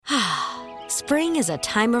Spring is a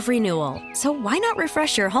time of renewal, so why not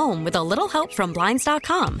refresh your home with a little help from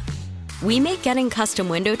Blinds.com? We make getting custom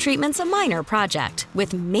window treatments a minor project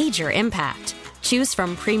with major impact. Choose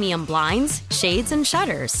from premium blinds, shades, and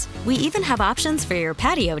shutters. We even have options for your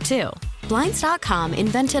patio, too. Blinds.com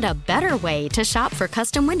invented a better way to shop for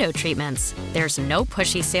custom window treatments. There's no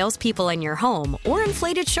pushy salespeople in your home or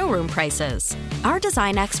inflated showroom prices. Our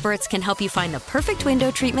design experts can help you find the perfect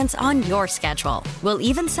window treatments on your schedule. We'll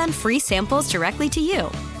even send free samples directly to you.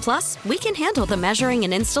 Plus, we can handle the measuring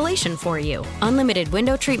and installation for you. Unlimited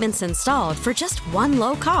window treatments installed for just one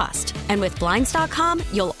low cost. And with Blinds.com,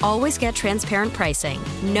 you'll always get transparent pricing.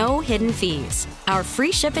 No hidden fees. Our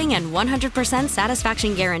free shipping and 100%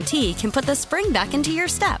 satisfaction guarantee can put the spring back into your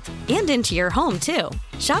step and into your home, too.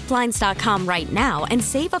 Shop Blinds.com right now and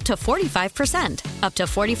save up to 45%. Up to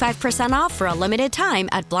 45% off for a limited time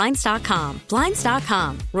at Blinds.com.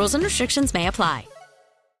 Blinds.com. Rules and restrictions may apply.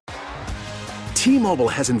 T-Mobile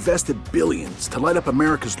has invested billions to light up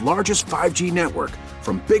America's largest 5G network,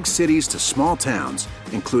 from big cities to small towns,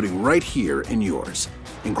 including right here in yours.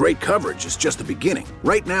 And great coverage is just the beginning.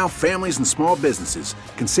 Right now, families and small businesses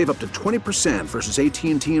can save up to 20% versus AT&T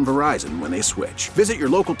and Verizon when they switch. Visit your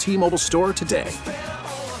local T-Mobile store today.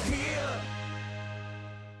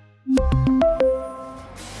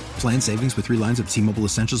 Plan savings with 3 lines of T-Mobile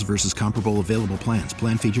Essentials versus comparable available plans.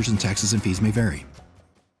 Plan features and taxes and fees may vary.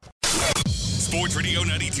 Sports Radio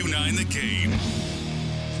 92.9 The Game.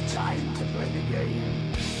 It's time to play the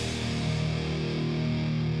game.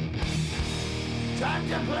 Time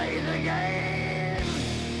to play the game.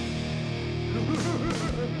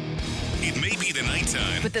 It may be the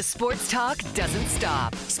nighttime, but the sports talk doesn't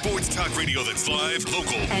stop. Sports talk radio that's live,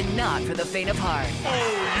 local, and not for the faint of heart.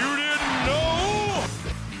 Oh, you didn't know?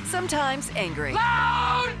 Sometimes angry.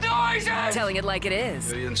 Loud noises! Telling it like it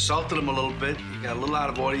is. You insulted him a little bit. You got a little out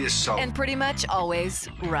of order yourself. And pretty much always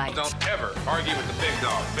right. Don't ever argue with the big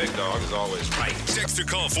dog. Big dog is always right. Text or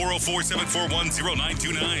call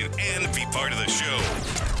 404-741-0929 and be part of the show.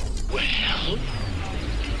 Well,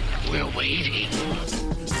 we're waiting.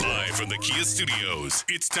 Live from the Kia Studios,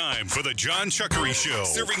 it's time for the John Chuckery Show.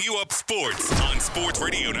 Serving you up sports on Sports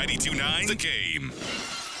Radio 92.9 The Game.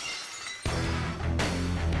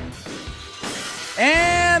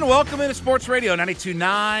 And welcome into Sports Radio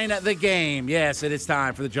 92.9 The Game. Yes, it is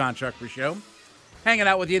time for the John Chuckery Show. Hanging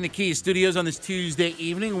out with you in the Kia Studios on this Tuesday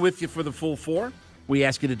evening with you for the full 4. We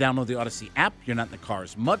ask you to download the Odyssey app. You're not in the car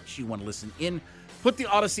as much. You want to listen in. Put the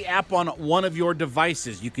Odyssey app on one of your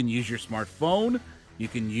devices. You can use your smartphone. You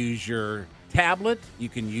can use your tablet. You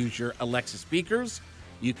can use your Alexa speakers.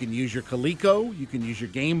 You can use your Coleco. You can use your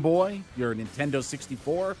Game Boy, your Nintendo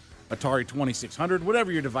 64, Atari 2600,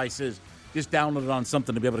 whatever your device is. Just download it on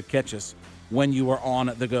something to be able to catch us when you are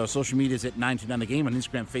on the go. Social media is at 929 The Game on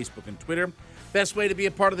Instagram, Facebook, and Twitter. Best way to be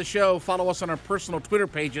a part of the show, follow us on our personal Twitter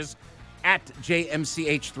pages at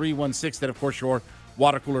JMCH316. That, of course, your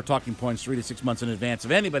water cooler talking points 3 to 6 months in advance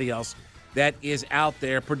of anybody else that is out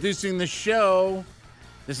there producing the show.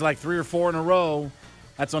 This is like 3 or 4 in a row.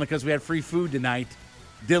 That's only because we had free food tonight.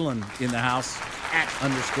 Dylan in the house at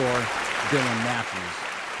 _Dylan Matthews.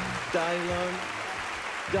 Dylan.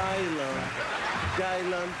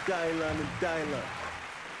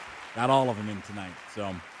 Got all of them in tonight.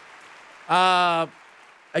 So,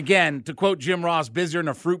 again, to quote Jim Ross, busier than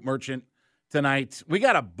a fruit merchant tonight. We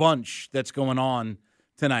got a bunch that's going on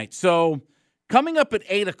tonight. So, coming up at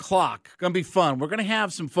 8 o'clock, going to be fun. We're going to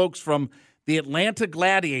have some folks from the Atlanta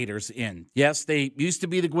Gladiators in. Yes, they used to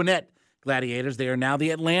be the Gwinnett Gladiators. They are now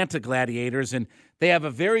the Atlanta Gladiators, and they have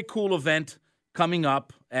a very cool event coming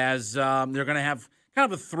up as they're going to have kind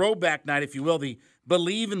of a throwback night, if you will, the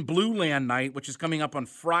Believe in Blue Land night, which is coming up on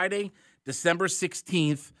Friday, December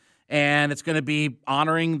 16th, and it's going to be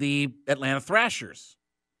honoring the Atlanta Thrashers.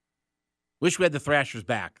 Wish we had the Thrashers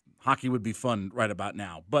back. Hockey would be fun right about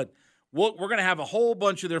now. But we're going to have a whole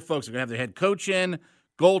bunch of their folks. We're going to have their head coach in,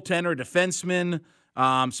 goaltender, defenseman.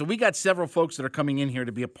 So we got several folks that are coming in here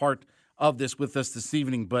to be a part of this with us this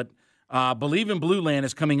evening. But Believe in Blue Land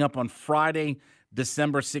is coming up on Friday,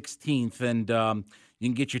 December 16th, and you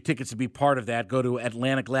can get your tickets to be part of that. Go to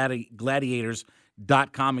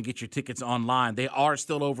AtlantaGladiators.com and get your tickets online. They are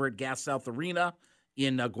still over at Gas South Arena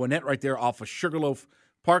in Gwinnett, right there off of Sugarloaf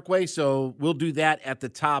Parkway, so we'll do that at the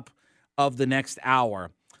top of the next hour.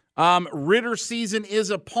 Ritter season is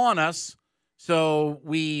upon us, so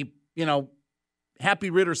happy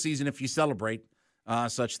Ritter season if you celebrate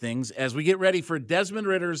such things, as we get ready for Desmond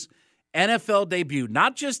Ritter's NFL debut,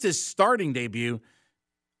 not just his starting debut.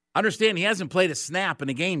 Understand he hasn't played a snap in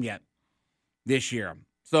a game yet this year.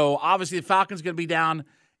 So obviously the Falcons going to be down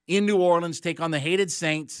in New Orleans, take on the hated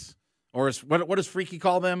Saints or what does Freaky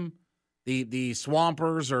call them? The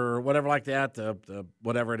Swampers or whatever like that. The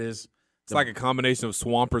whatever it is. It's like a combination of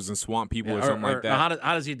Swampers and Swamp People or something like that.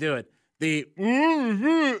 How does he do it? The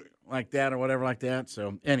like that or whatever like that.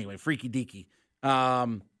 So anyway, Freaky Deaky.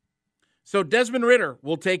 So Desmond Ridder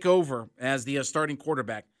will take over as the starting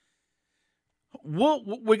quarterback.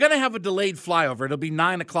 We're going to have a delayed flyover. It'll be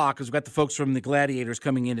 9 o'clock because we've got the folks from the Gladiators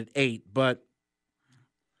coming in at 8. But,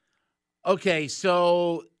 okay,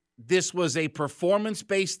 so this was a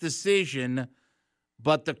performance-based decision,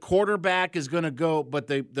 but the quarterback is going to go – but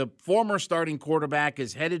the former starting quarterback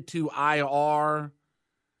is headed to IR.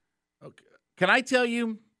 Okay. Can I tell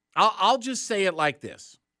you – I'll just say it like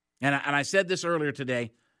this, and I said this earlier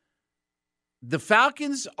today. The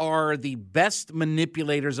Falcons are the best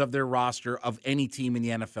manipulators of their roster of any team in the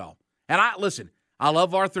NFL. And I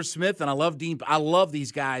love Arthur Smith and I love Dean. I love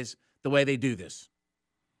these guys the way they do this.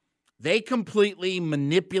 They completely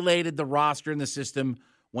manipulated the roster and the system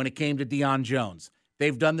when it came to Deion Jones.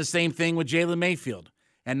 They've done the same thing with Jalen Mayfield.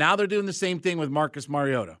 And now they're doing the same thing with Marcus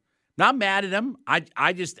Mariota. Not mad at him.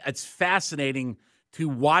 It's fascinating to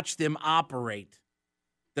watch them operate.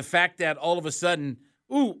 The fact that all of a sudden,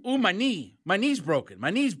 my knee's broken.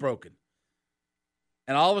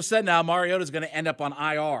 And all of a sudden now Mariota's going to end up on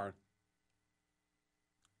IR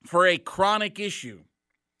for a chronic issue.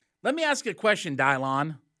 Let me ask you a question,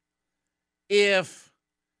 Dylon. If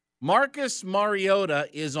Marcus Mariota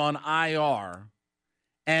is on IR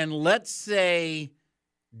and let's say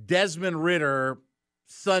Desmond Ridder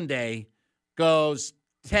Sunday goes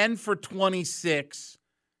 10 for 26,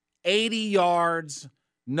 80 yards,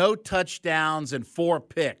 no touchdowns, and 4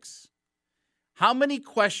 picks. How many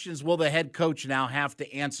questions will the head coach now have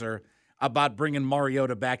to answer about bringing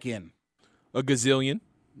Mariota back in? A gazillion.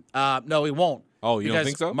 No, he won't. Oh, you don't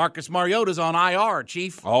think so? Marcus Mariota's on IR,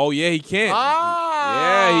 Chief. Oh, yeah, he can't.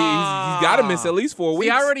 Yeah, he's got to miss at least 4 weeks.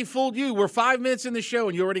 See, I already fooled you. We're 5 minutes in the show,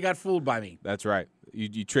 and you already got fooled by me. That's right.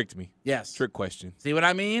 You tricked me. Yes. Trick question. See what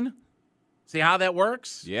I mean? See how that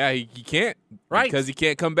works? Yeah, he can't. Right. Because he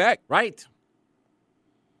can't come back. Right.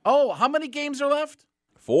 Oh, how many games are left?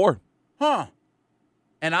 4. Huh.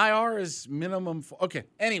 And IR is minimum 4. Okay.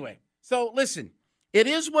 Anyway, so listen, it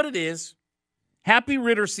is what it is. Happy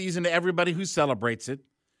Ridder season to everybody who celebrates it.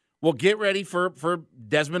 We'll get ready for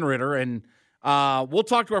Desmond Ridder, and we'll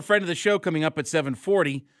talk to our friend of the show coming up at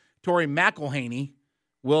 7:40, Tori McElhaney.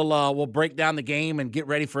 We'll break down the game and get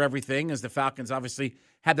ready for everything as the Falcons obviously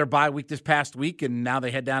had their bye week this past week, and now they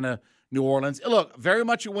head down to New Orleans. Look, very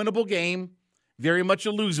much a winnable game. Very much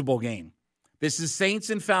a losable game. This is Saints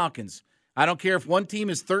and Falcons. I don't care if one team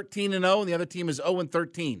is 13-0 and the other team is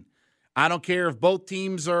 0-13. I don't care if both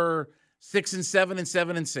teams are 6-7 and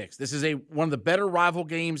 7-6. This is one of the better rival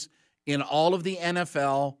games in all of the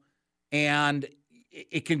NFL, and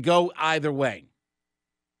it can go either way.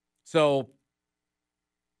 So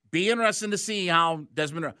be interesting to see how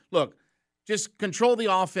Desmond – look, just control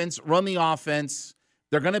the offense, run the offense.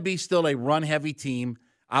 They're going to be still a run-heavy team.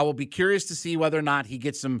 I will be curious to see whether or not he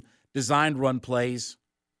gets some designed run plays.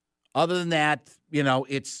 Other than that,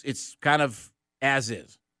 it's kind of as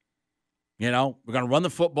is. We're going to run the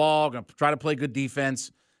football, going to try to play good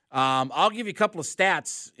defense. I'll give you a couple of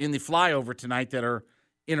stats in the flyover tonight that are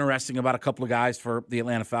interesting about a couple of guys for the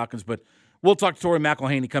Atlanta Falcons. But we'll talk to Tori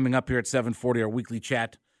McElhaney coming up here at 7:40, our weekly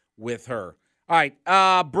chat with her. All right,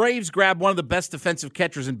 Braves grab one of the best defensive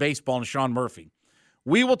catchers in baseball, in Sean Murphy.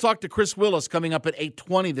 We will talk to Chris Willis coming up at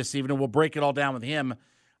 8:20 this evening. We'll break it all down with him.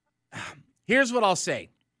 Here's what I'll say.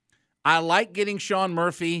 I like getting Sean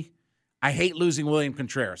Murphy. I hate losing William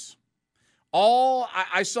Contreras.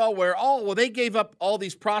 I saw where, they gave up all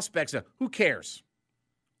these prospects. Who cares?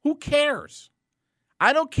 Who cares?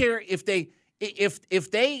 I don't care if they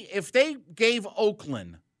gave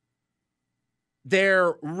Oakland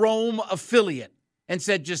their Rome affiliate and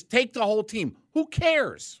said just take the whole team. Who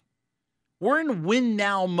cares? We're in win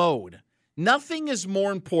now mode. Nothing is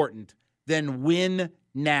more important than win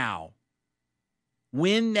now.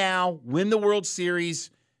 Win now, win the World Series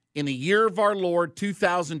in the year of our Lord,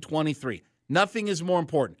 2023. Nothing is more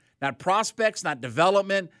important. Not prospects, not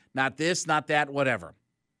development, not this, not that, whatever.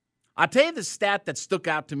 I'll tell you the stat that stuck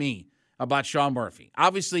out to me about Sean Murphy.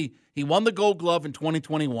 Obviously, he won the Gold Glove in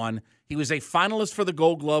 2021. He was a finalist for the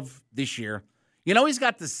Gold Glove this year. He's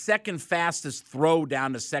got the second fastest throw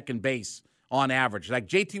down to second base on average. Like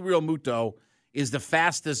JT Realmuto is the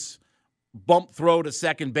fastest bump throw to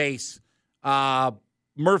second base.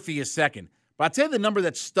 Murphy is second. But I'll tell you the number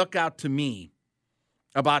that stuck out to me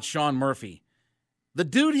about Sean Murphy. The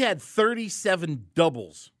dude had 37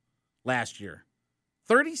 doubles last year.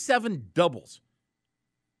 37 doubles.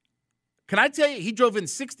 Can I tell you, he drove in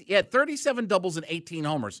 60. He had 37 doubles and 18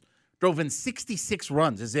 homers. Drove in 66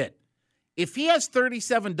 runs is it. If he has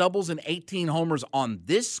 37 doubles and 18 homers on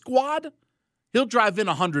this squad, he'll drive in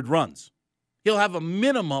 100 runs. He'll have a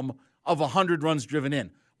minimum of 100 runs driven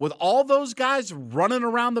in. With all those guys running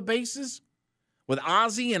around the bases, with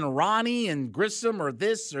Ozzie and Ronnie and Grissom or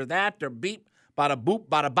this or that or beep, bada boop,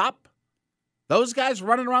 bada bop, those guys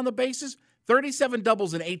running around the bases, 37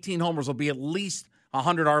 doubles and 18 homers will be at least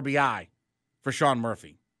 100 RBI for Sean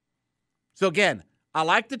Murphy. So again, I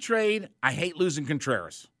like the trade. I hate losing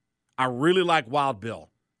Contreras. I really like Wild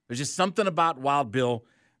Bill. There's just something about Wild Bill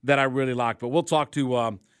that I really like. But we'll talk to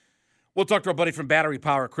our buddy from Battery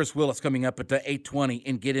Power, Chris Willis, coming up at 8:20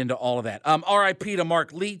 and get into all of that. R.I.P. to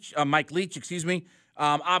Mike Leach.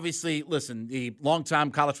 Obviously, listen, the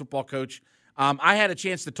longtime college football coach. I had a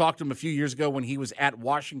chance to talk to him a few years ago when he was at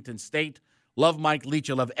Washington State. Love Mike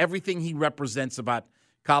Leach. I love everything he represents about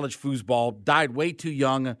college foosball. Died way too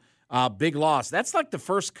young. Big loss. That's like the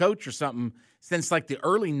first coach or something since like the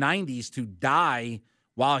early 90s to die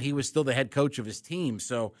while he was still the head coach of his team.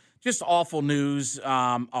 So just awful news.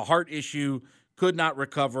 A heart issue, could not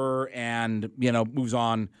recover, and, moves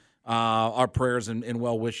on. Our prayers and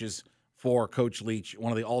well wishes for Coach Leach,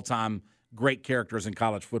 one of the all-time great characters in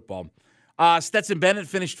college football. Stetson Bennett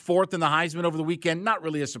finished fourth in the Heisman over the weekend. Not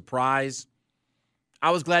really a surprise. I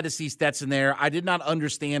was glad to see Stetson there. I did not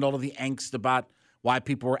understand all of the angst about why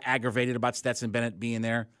people were aggravated about Stetson Bennett being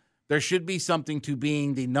there. There should be something to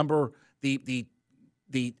being the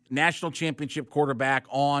national championship quarterback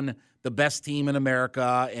on the best team in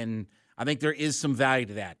America, and I think there is some value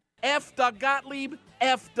to that. F the Gottlieb.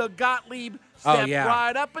 Step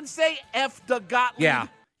right up and say F the Gottlieb.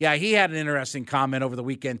 Yeah, he had an interesting comment over the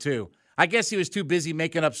weekend, too. I guess he was too busy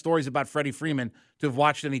making up stories about Freddie Freeman to have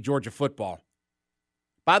watched any Georgia football.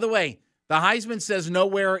 By the way, the Heisman says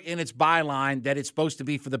nowhere in its byline that it's supposed to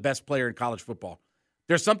be for the best player in college football.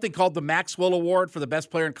 There's something called the Maxwell Award for the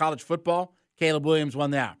best player in college football. Caleb Williams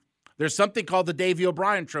won that. There's something called the Davey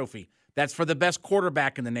O'Brien Trophy. That's for the best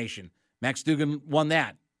quarterback in the nation. Max Duggan won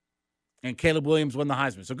that. And Caleb Williams won the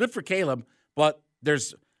Heisman. So good for Caleb, but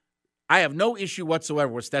I have no issue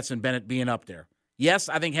whatsoever with Stetson Bennett being up there. Yes,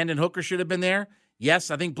 I think Hendon Hooker should have been there.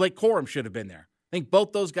 Yes, I think Blake Corum should have been there. I think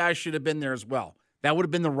both those guys should have been there as well. That would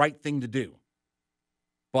have been the right thing to do.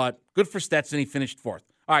 But good for Stetson. He finished fourth.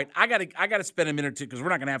 All right, I gotta spend a minute or two because we're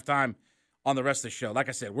not going to have time on the rest of the show. Like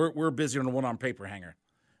I said, we're busy on the one-arm paper hanger.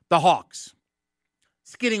 The Hawks.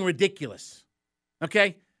 It's getting ridiculous.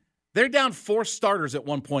 Okay? They're down 4 starters at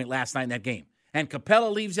one point last night in that game. And Capella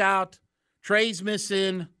leaves out. Trey's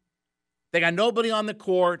missing. They got nobody on the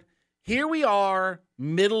court. Here we are,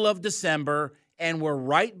 middle of December, and we're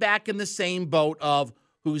right back in the same boat of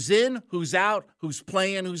who's in, who's out, who's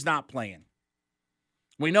playing, who's not playing.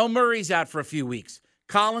 We know Murray's out for a few weeks.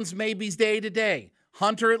 Collins maybe's day to day.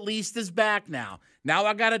 Hunter at least is back now. Now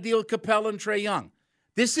I got to deal with Capella and Trae Young.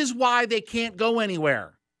 This is why they can't go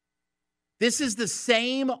anywhere. This is the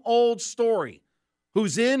same old story.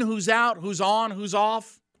 Who's in, who's out, who's on, who's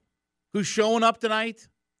off, who's showing up tonight.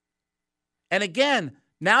 And again,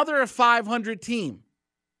 now they're a 500 team.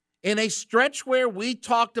 In a stretch where we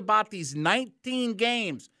talked about these 19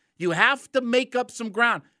 games, you have to make up some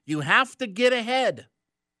ground. You have to get ahead.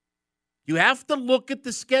 You have to look at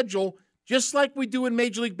the schedule just like we do in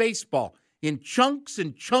Major League Baseball, in chunks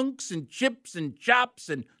and chunks and chips and chops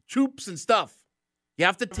and troops and stuff. You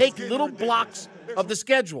have to take little blocks of the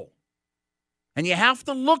schedule, and you have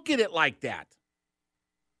to look at it like that.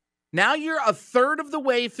 Now you're a third of the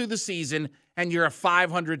way through the season, and you're a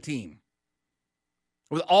 500 team.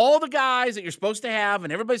 With all the guys that you're supposed to have,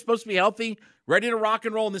 and everybody's supposed to be healthy, ready to rock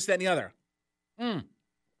and roll, and this, that, and the other.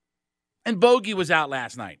 And Bogey was out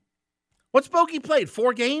last night. What's Bogey played?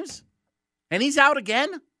 4 games? And he's out again?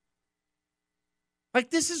 Like,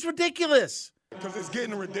 this is ridiculous. Because it's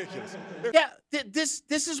getting ridiculous. Yeah, this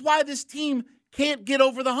is why this team can't get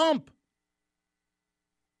over the hump.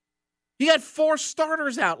 You had 4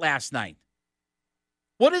 starters out last night.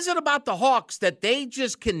 What is it about the Hawks that they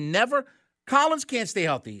just can never... Collins can't stay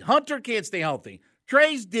healthy. Hunter can't stay healthy.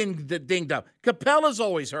 Trey's dinged up. Capella's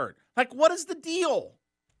always hurt. Like, what is the deal?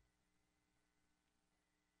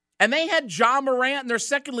 And they had Ja Morant, their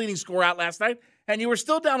second leading scorer, out last night, and you were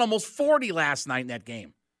still down almost 40 last night in that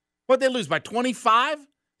game. What'd they lose, by 25?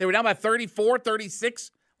 They were down by 34,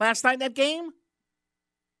 36 last night in that game?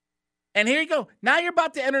 And here you go. Now you're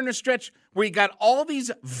about to enter in a stretch where you got all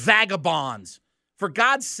these vagabonds. For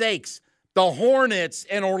God's sakes, the Hornets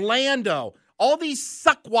and Orlando, all these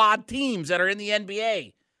suckwad teams that are in the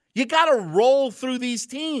NBA. You got to roll through these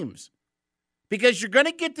teams because you're going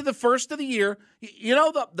to get to the first of the year. You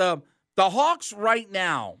know, The Hawks right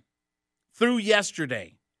now, through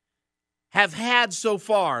yesterday, have had so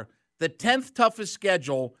far the 10th toughest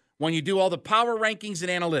schedule when you do all the power rankings and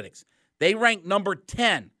analytics. They rank number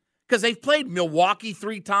 10 because they've played Milwaukee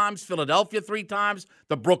 3 times, Philadelphia 3 times,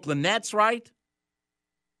 the Brooklyn Nets, right?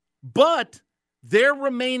 But their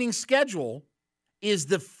remaining schedule is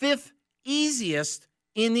the 5th easiest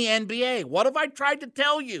in the NBA. What have I tried to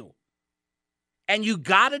tell you? And you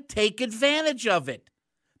got to take advantage of it.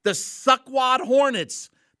 The Suckwad Hornets,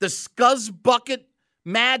 the Scuzz Bucket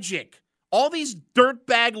Magic, all these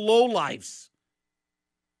dirtbag lowlifes.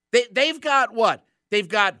 They've got what? They've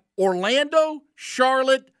got Orlando,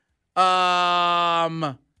 Charlotte,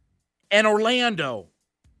 and Orlando,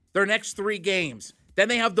 their next 3 games. Then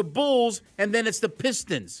they have the Bulls, and then it's the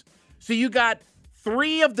Pistons. So you got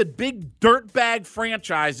 3 of the big dirtbag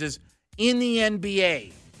franchises in the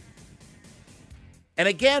NBA. And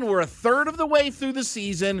again, we're a third of the way through the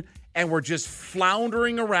season, and we're just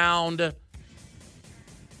floundering around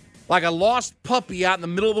like a lost puppy out in the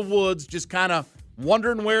middle of the woods, just kind of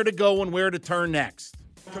wondering where to go and where to turn next.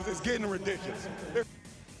 Because it's getting ridiculous.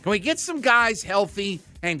 Can we get some guys healthy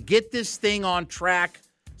and get this thing on track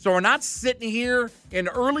so we're not sitting here in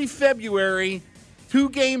early February, 2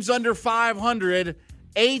 games under 500,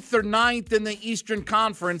 8th or 9th in the Eastern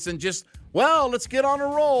Conference, and just, well, let's get on a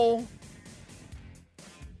roll.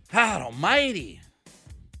 God almighty.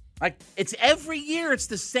 Like, it's every year, it's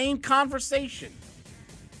the same conversation.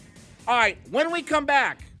 All right, when we come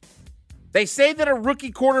back, they say that a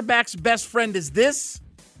rookie quarterback's best friend is this,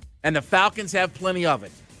 and the Falcons have plenty of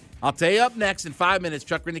it. I'll tell you up next in 5 minutes.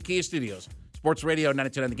 Chuck in the Kia Studios. Sports Radio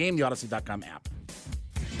 92.9 The Game, the Odyssey.com app.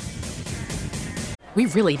 We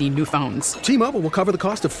really need new phones. T-Mobile will cover the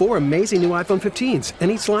cost of 4 amazing new iPhone 15s, and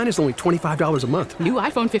each line is only $25 a month. New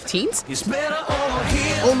iPhone 15s? It's better over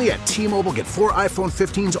here. Only at T-Mobile, get 4 iPhone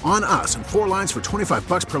 15s on us and 4 lines for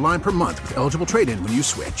 $25 per line per month with eligible trade-in when you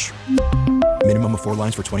switch. Minimum of 4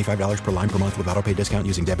 lines for $25 per line per month with autopay discount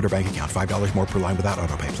using debit or bank account. $5 more per line without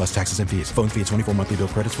autopay, plus taxes and fees. Phone fee at 24 monthly bill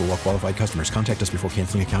credits for well-qualified customers. Contact us before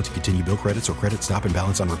canceling account to continue bill credits or credit stop and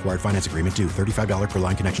balance on required finance agreement due. $35 per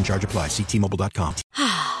line connection charge applies. See T-Mobile.com.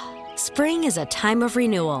 Spring is a time of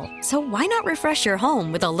renewal, so why not refresh your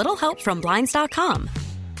home with a little help from Blinds.com?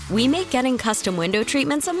 We make getting custom window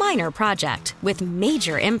treatments a minor project with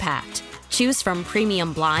major impact. Choose from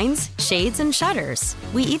premium blinds, shades, and shutters.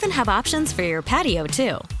 We even have options for your patio,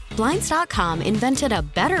 too. Blinds.com invented a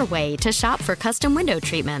better way to shop for custom window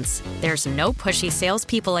treatments. There's no pushy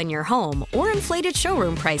salespeople in your home or inflated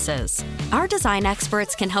showroom prices. Our design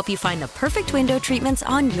experts can help you find the perfect window treatments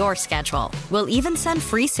on your schedule. We'll even send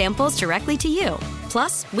free samples directly to you.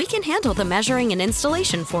 Plus, we can handle the measuring and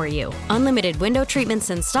installation for you. Unlimited window treatments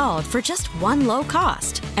installed for just one low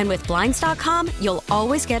cost. And with Blinds.com, you'll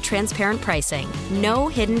always get transparent pricing. No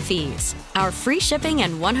hidden fees. Our free shipping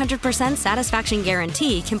and 100% satisfaction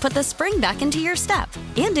guarantee can put the spring back into your step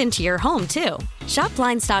and into your home, too. Shop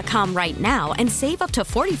Blinds.com right now and save up to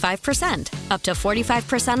 45%. Up to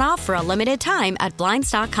 45% off for a limited time at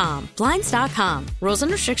Blinds.com. Blinds.com. Rules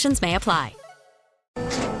and restrictions may apply.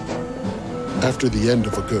 After the end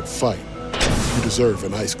of a good fight, you deserve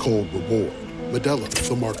an ice-cold reward. Modelo is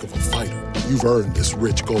the mark of a fighter. You've earned this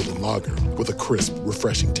rich golden lager with a crisp,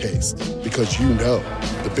 refreshing taste. Because you know,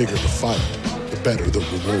 the bigger the fight, the better the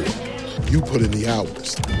reward. You put in the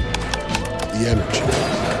hours, the energy,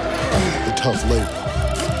 the tough labor.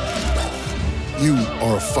 You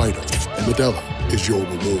are a fighter, and Modelo is your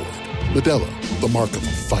reward. Modelo, the mark of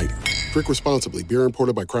a fighter. Drink responsibly. Beer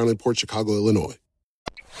imported by Crown Imports, Chicago, Illinois.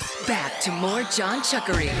 Back to more John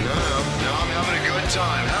Chuckery. No, I'm having a good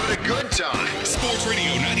time. Having a good time. Sports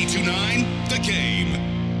Radio 92.9 The Game.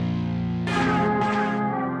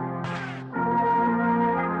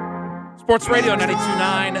 Sports Radio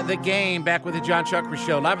 92.9 The Game. Back with the John Chuckery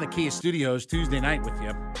Show. Live in the Kia Studios Tuesday night with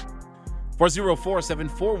you.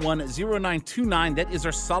 404-741-0929. That is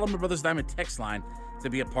our Solomon Brothers Diamond text line to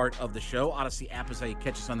be a part of the show. Odyssey app is how you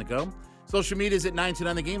catch us on the go. Social media is at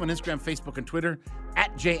 929 The Game on Instagram, Facebook, and Twitter.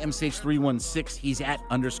 At JMCH316. He's at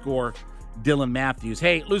 _Dylan Matthews.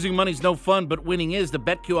 Hey, losing money is no fun, but winning is. The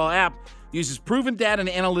BetQL app uses proven data and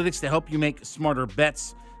analytics to help you make smarter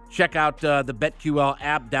bets. Check out the BetQL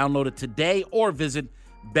app. Download it today or visit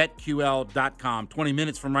BetQL.com. 20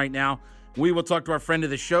 minutes from right now, we will talk to our friend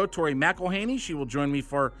of the show, Tori McElhaney. She will join me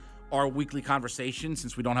for our weekly conversation.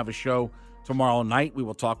 Since we don't have a show tomorrow night, we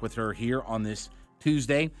will talk with her here on this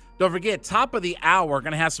Tuesday. Don't forget, top of the hour, we're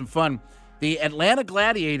going to have some fun. The Atlanta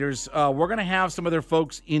Gladiators, we're going to have some of their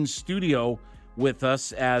folks in studio with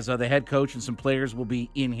us as the head coach and some players will be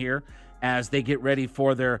in here. as they get ready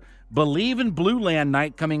for their Believe in Blue Land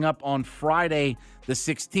night coming up on Friday the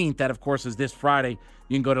 16th. That, of course, is this Friday.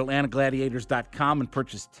 You can go to AtlantaGladiators.com and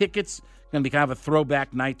purchase tickets. It's going to be kind of a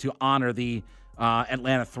throwback night to honor the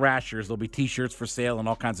Atlanta Thrashers. There'll be T-shirts for sale and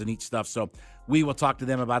all kinds of neat stuff. So we will talk to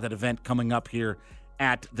them about that event coming up here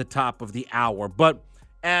at the top of the hour. But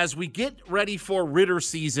as we get ready for Ritter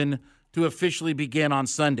season to officially begin on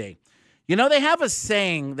Sunday, you know, they have a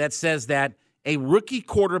saying that says that a rookie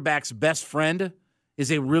quarterback's best friend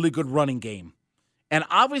is a really good running game. And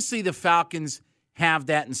obviously the Falcons have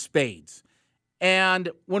that in spades. And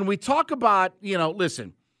when we talk about, you know,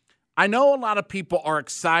 listen, I know a lot of people are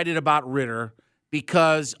excited about Ritter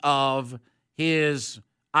because of his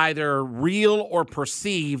either real or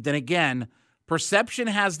perceived. And again, perception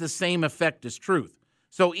has the same effect as truth.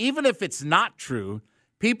 So even if it's not true,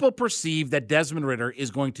 people perceive that Desmond Ritter is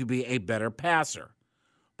going to be a better passer.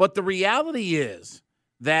 But the reality is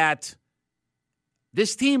that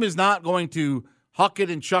this team is not going to huck it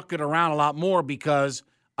and chuck it around a lot more because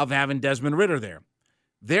of having Desmond Ritter there.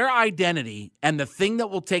 Their identity and the thing that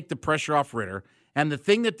will take the pressure off Ritter and the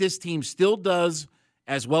thing that this team still does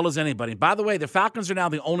as well as anybody. By the way, the Falcons are now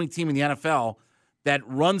the only team in the NFL that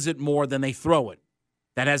runs it more than they throw it,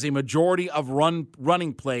 that has a majority of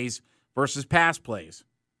running plays versus pass plays.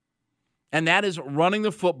 And that is running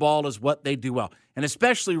the football is what they do well, and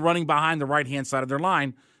especially running behind the right-hand side of their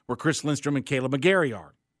line where Chris Lindstrom and Caleb McGarry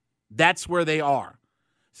are. That's where they are.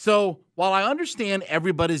 So while I understand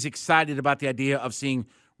everybody's excited about the idea of seeing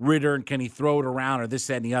Ritter and can he throw it around or this,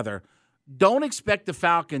 that, and the other, don't expect the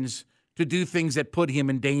Falcons to do things that put him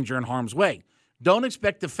in danger and harm's way. Don't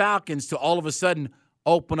expect the Falcons to all of a sudden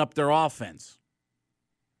open up their offense.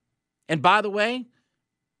 And by the way,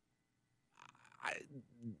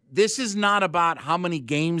 this is not about how many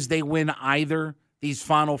games they win either, these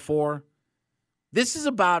Final Four. This is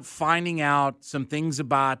about finding out some things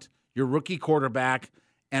about your rookie quarterback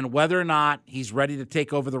and whether or not he's ready to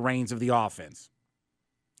take over the reins of the offense.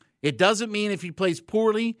 It doesn't mean if he plays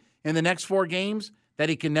poorly in the next 4 games that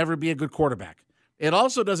he can never be a good quarterback. It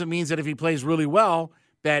also doesn't mean that if he plays really well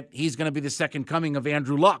that he's going to be the second coming of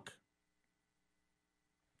Andrew Luck.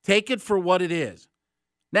 Take it for what it is.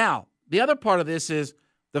 Now, the other part of this is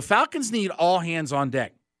the Falcons need all hands on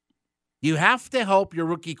deck. You have to help your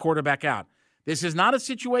rookie quarterback out. This is not a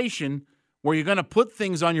situation where you're going to put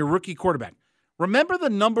things on your rookie quarterback. Remember the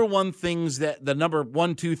number 1 things that the number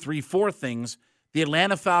 1, 2, 3, 4 things the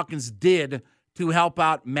Atlanta Falcons did to help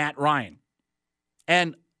out Matt Ryan.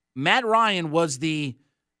 And Matt Ryan was the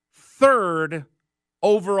 3rd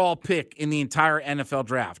overall pick in the entire NFL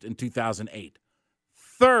draft in 2008.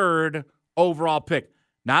 3rd overall pick.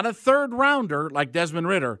 Not a 3rd rounder like Desmond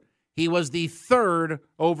Ritter. He was the 3rd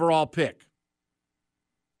overall pick.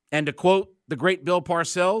 And to quote the great Bill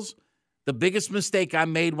Parcells, the biggest mistake I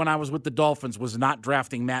made when I was with the Dolphins was not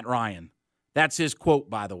drafting Matt Ryan. That's his quote,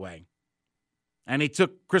 by the way. And he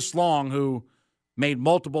took Chris Long, who made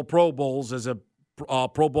multiple Pro Bowls as a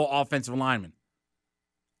Pro Bowl offensive lineman.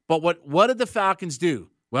 But what did the Falcons do?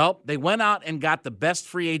 Well, they went out and got the best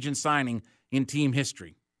free agent signing in team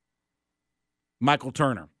history, Michael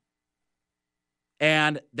Turner.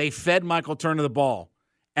 And they fed Michael Turner the ball.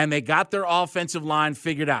 And they got their offensive line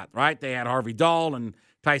figured out, right? They had Harvey Dahl and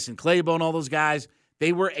Tyson Claiborne, all those guys.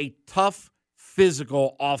 They were a tough,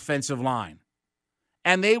 physical offensive line.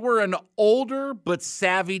 And they were an older but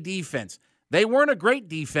savvy defense. They weren't a great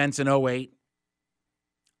defense in 2008.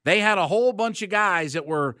 They had a whole bunch of guys that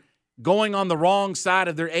were going on the wrong side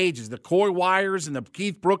of their ages, the Coy Wires and the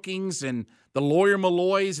Keith Brookings and the Lawyer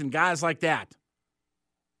Malloys and guys like that.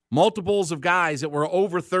 Multiples of guys that were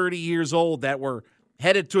over 30 years old that were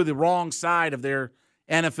headed to the wrong side of their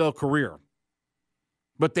NFL career.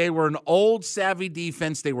 But they were an old, savvy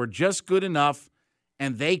defense. They were just good enough,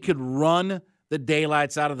 and they could run the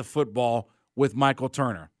daylights out of the football with Michael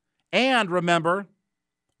Turner. And remember,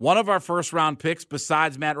 one of our first-round picks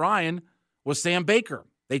besides Matt Ryan was Sam Baker.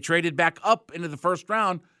 They traded back up into the first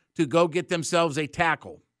round to go get themselves a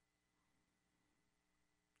tackle.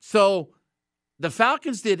 So the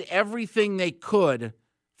Falcons did everything they could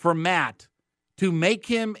for Matt to make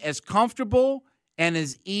him as comfortable and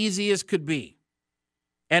as easy as could be.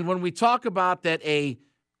 And when we talk about that a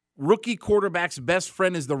rookie quarterback's best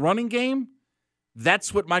friend is the running game,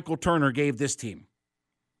 that's what Michael Turner gave this team.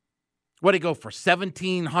 What did he go for,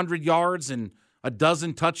 1,700 yards and a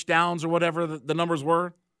dozen touchdowns or whatever the numbers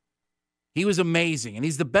were? He was amazing. And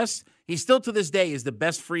he's the best, he still to this day is the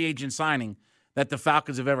best free agent signing that the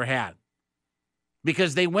Falcons have ever had.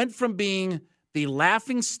 Because they went from being the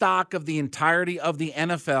laughing stock of the entirety of the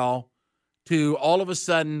NFL to all of a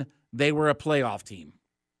sudden they were a playoff team.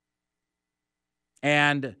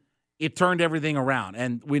 And it turned everything around.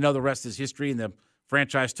 And we know the rest is history, and the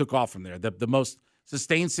franchise took off from there. The most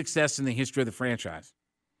sustained success in the history of the franchise.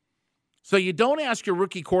 So you don't ask your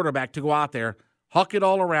rookie quarterback to go out there, huck it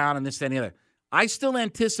all around, and this, that, and the other. I still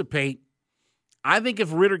anticipate, I think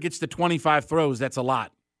if Ridder gets to 25 throws, that's a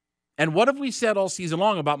lot. And what have we said all season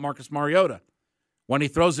long about Marcus Mariota? When he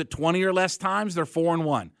throws it 20 or less times, they're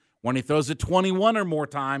 4-1. When he throws it 21 or more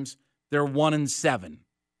times, they're 1-7.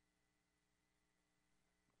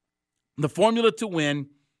 The formula to win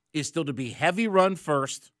is still to be heavy run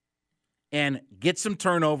first and get some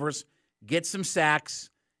turnovers, get some sacks,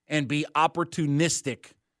 and be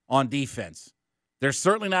opportunistic on defense. They're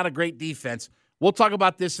certainly not a great defense. We'll talk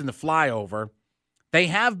about this in the flyover. They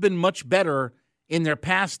have been much better in their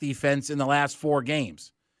pass defense in the last 4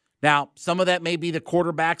 games. Now, some of that may be the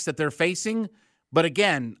quarterbacks that they're facing, but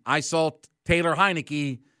again, I saw Taylor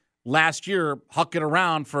Heineke last year huck it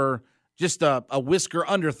around for just a whisker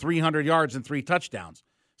under 300 yards and 3 touchdowns.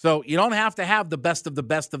 So you don't have to have the best of the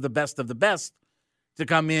best of the best of the best to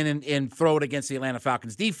come in and throw it against the Atlanta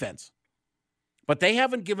Falcons defense. But they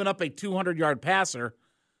haven't given up a 200-yard passer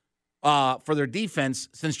for their defense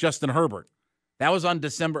since Justin Herbert. That was on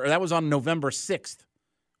November 6th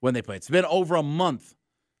when they played. It's been over a month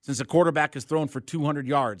since a quarterback has thrown for 200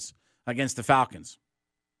 yards against the Falcons.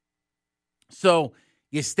 So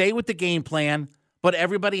you stay with the game plan, but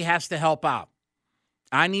everybody has to help out.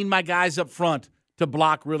 I need my guys up front to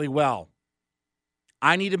block really well.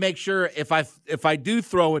 I need to make sure if I do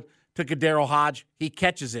throw it to Kadero Hodge, he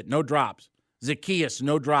catches it, no drops. Zaccheaus,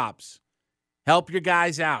 no drops. Help your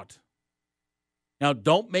guys out. Now,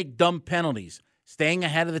 don't make dumb penalties. Staying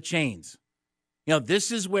ahead of the chains. You know,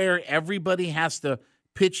 this is where everybody has to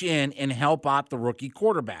pitch in and help out the rookie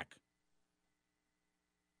quarterback.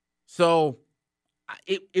 So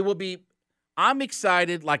it will be, I'm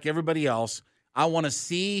excited like everybody else. I want to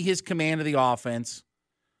see his command of the offense.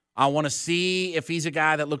 I want to see if he's a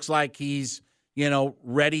guy that looks like he's,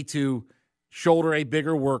 ready to shoulder a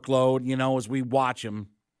bigger workload, as we watch him.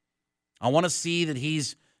 I want to see that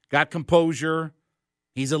he's got composure.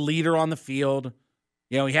 He's a leader on the field.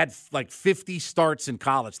 He had like 50 starts in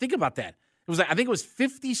college. Think about that. I think it was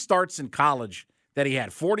 50 starts in college that he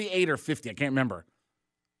had, 48 or 50. I can't remember.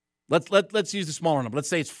 Let's use the smaller number. Let's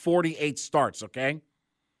say it's 48 starts, okay?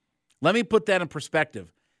 Let me put that in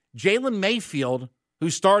perspective. Jalen Mayfield, who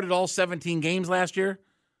started all 17 games last year,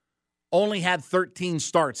 only had 13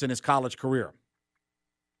 starts in his college career.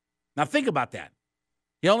 Now think about that.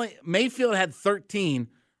 Mayfield had 13.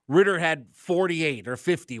 Ridder had 48 or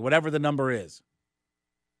 50, whatever the number is.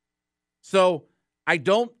 So I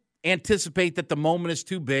don't anticipate that the moment is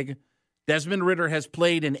too big. Desmond Ridder has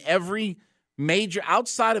played in every major,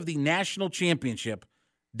 outside of the national championship,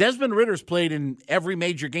 Desmond Ridder's played in every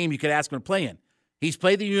major game you could ask him to play in. He's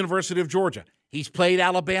played the University of Georgia. He's played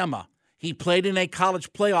Alabama. He played in a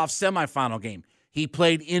college playoff semifinal game. He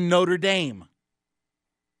played in Notre Dame.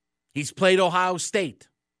 He's played Ohio State.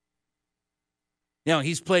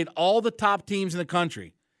 He's played all the top teams in the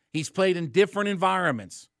country. He's played in different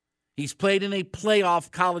environments. He's played in a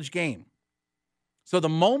playoff college game. So the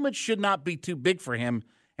moment should not be too big for him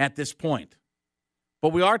at this point.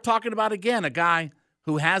 But we are talking about, again, a guy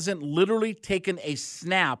who hasn't literally taken a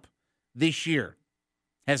snap this year,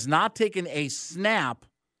 has not taken a snap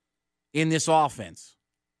in this offense.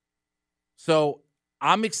 So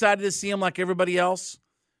I'm excited to see him like everybody else,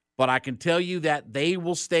 but I can tell you that they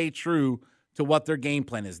will stay true to what their game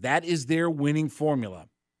plan is. That is their winning formula.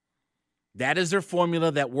 That is their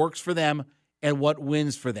formula that works for them and what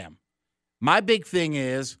wins for them. My big thing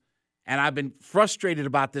is, and I've been frustrated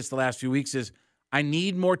about this the last few weeks, is I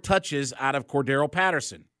need more touches out of Cordero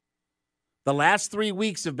Patterson. The last 3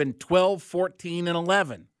 weeks have been 12, 14, and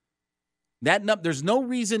 11. There's no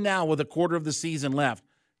reason now with a quarter of the season left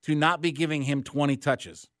to not be giving him 20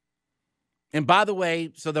 touches. And by the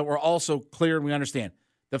way, so that we're also clear and we understand,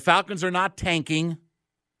 the Falcons are not tanking.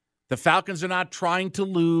 The Falcons are not trying to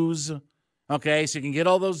lose. Okay, so you can get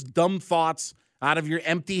all those dumb thoughts out of your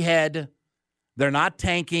empty head. They're not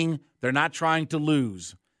tanking. They're not trying to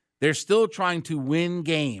lose. They're still trying to win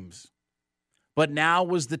games. But now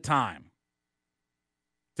was the time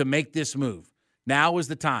to make this move. Now is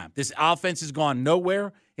the time. This offense has gone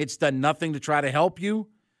nowhere. It's done nothing to try to help you.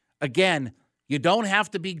 Again, you don't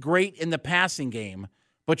have to be great in the passing game,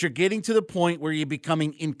 but you're getting to the point where you're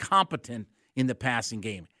becoming incompetent in the passing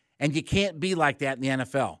game. And you can't be like that in the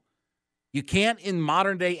NFL. You can't, in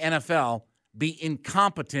modern-day NFL, be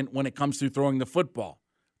incompetent when it comes to throwing the football.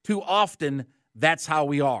 Too often, that's how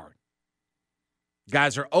we are.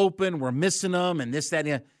 Guys are open, we're missing them, and this, that,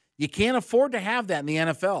 and that. You can't afford to have that in the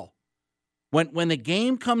NFL. When the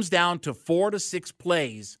game comes down to 4 to 6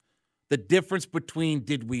 plays, the difference between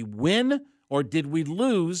did we win or did we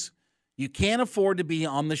lose, you can't afford to be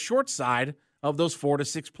on the short side of those 4 to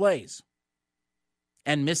 6 plays.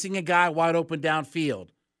 And missing a guy wide open downfield,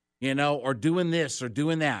 or doing this or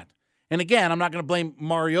doing that. And again, I'm not going to blame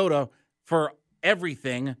Mariota for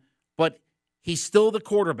everything, but he's still the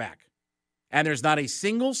quarterback. And there's not a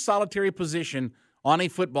single solitary position on a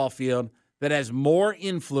football field that has more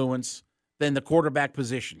influence than the quarterback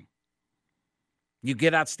position. You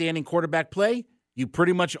get outstanding quarterback play, you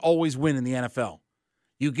pretty much always win in the NFL.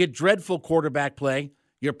 You get dreadful quarterback play,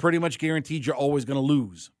 you're pretty much guaranteed you're always going to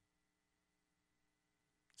lose.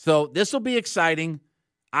 So this will be exciting.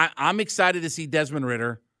 I'm excited to see Desmond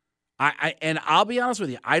Ridder. And I'll be honest with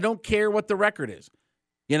you, I don't care what the record is.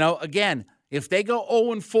 Again, if they go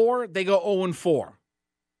 0-4, they go 0-4.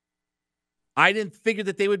 I didn't figure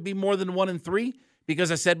that they would be more than 1-3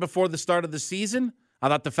 because I said before the start of the season, I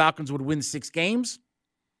thought the Falcons would win 6 games.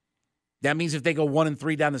 That means if they go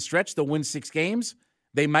 1-3 down the stretch, they'll win 6 games.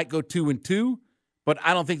 They might go 2-2, but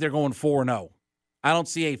I don't think they're going 4-0. I don't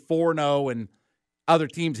see a 4-0 and other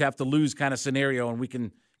teams have to lose kind of scenario, and we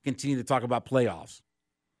can continue to talk about playoffs.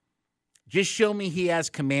 Just show me he has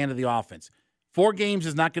command of the offense. 4 games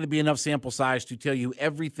is not going to be enough sample size to tell you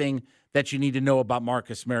everything that you need to know about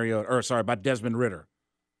about Desmond Ridder.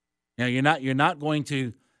 You're not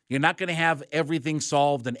going to have everything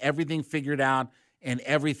solved and everything figured out and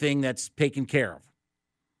everything that's taken care of.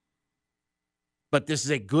 But this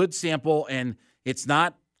is a good sample, and it's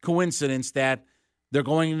not coincidence that they're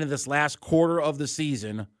going into this last quarter of the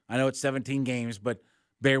season. I know it's 17 games, but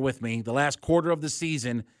bear with me. The last quarter of the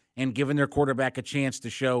season and giving their quarterback a chance to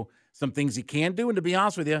show some things he can do, and to be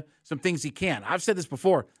honest with you, some things he can't. I've said this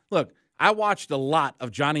before. Look, I watched a lot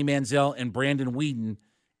of Johnny Manziel and Brandon Weeden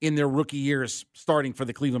in their rookie years starting for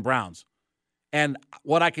the Cleveland Browns. And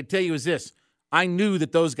what I could tell you is this. I knew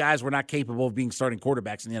that those guys were not capable of being starting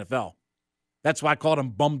quarterbacks in the NFL. That's why I called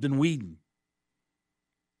them bummed and Weeden.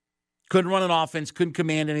 Couldn't run an offense, couldn't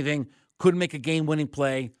command anything, couldn't make a game-winning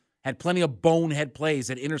play, had plenty of bonehead plays,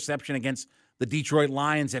 that interception against the Detroit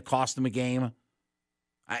Lions that cost them a game.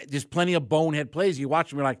 Just plenty of bonehead plays. You watch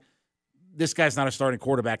them, you're like, this guy's not a starting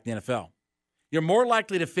quarterback in the NFL. You're more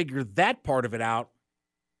likely to figure that part of it out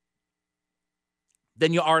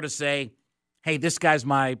than you are to say, hey, this guy's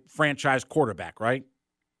my franchise quarterback, right?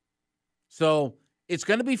 So it's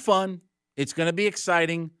going to be fun. It's going to be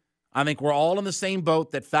exciting. I think we're all in the same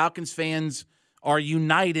boat that Falcons fans are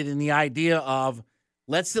united in the idea of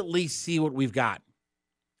let's at least see what we've got.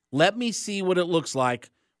 Let me see what it looks like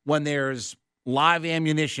when there's live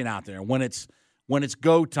ammunition out there, when it's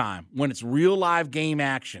go time, when it's real live game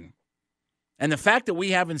action. And the fact that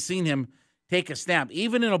we haven't seen him take a snap,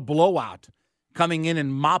 even in a blowout, coming in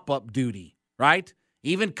and mop-up duty, right?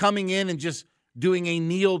 Even coming in and just doing a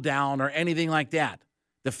kneel down or anything like that.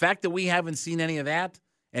 The fact that we haven't seen any of that,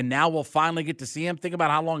 and now we'll finally get to see him, think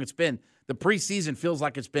about how long it's been. The preseason feels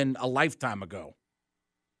like it's been a lifetime ago.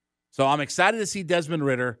 So I'm excited to see Desmond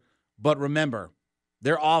Ridder, but remember,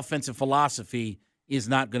 their offensive philosophy is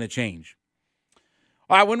not going to change.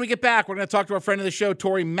 All right, when we get back, we're going to talk to our friend of the show,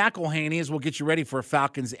 Tori McElhaney, as we'll get you ready for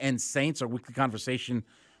Falcons and Saints, our weekly conversation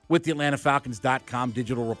with the AtlantaFalcons.com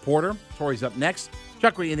digital reporter. Tori's up next.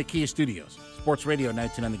 Chuckery in the Kia Studios. Sports Radio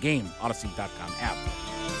 92 on the Game, Odyssey.com app.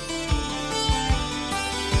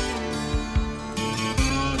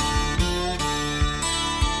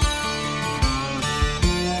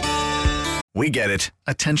 We get it.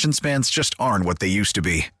 Attention spans just aren't what they used to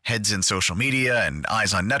be. Heads in social media and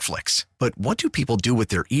eyes on Netflix. But what do people do with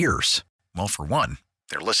their ears? Well, for one,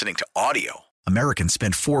 they're listening to audio. Americans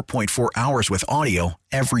spend 4.4 hours with audio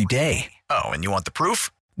every day. Oh, and you want the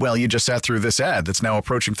proof? Well, you just sat through this ad that's now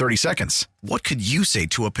approaching 30 seconds. What could you say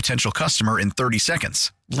to a potential customer in 30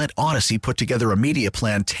 seconds? Let Odyssey put together a media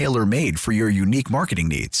plan tailor-made for your unique marketing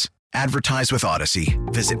needs. Advertise with Odyssey.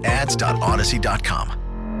 Visit ads.odyssey.com.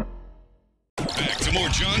 Back to more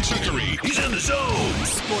John Chuckery. He's in the zone.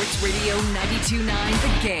 Sports Radio 92.9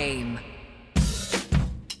 The Game.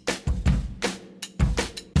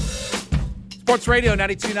 Sports Radio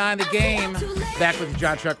 92.9 The Game. Back with the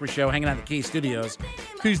John Chuckery Show, hanging out at the Key Studios.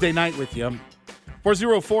 Tuesday night with you.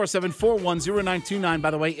 404-741-0929,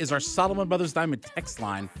 by the way, is our Solomon Brothers Diamond text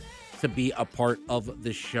line to be a part of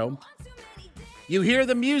the show. You hear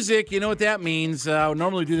the music, you know what that means.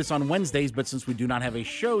 Normally we do this on Wednesdays, but since we do not have a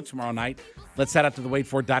show tomorrow night, let's head out to the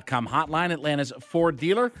WadeFord.com hotline, Atlanta's Ford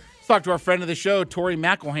dealer. Let's talk to our friend of the show, Tori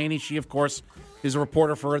McElhaney. She, of course, is a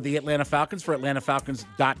reporter for the Atlanta Falcons for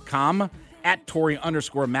AtlantaFalcons.com. At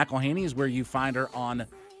Tori_McElhaney is where you find her on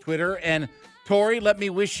Twitter. And Tori, let me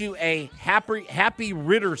wish you a happy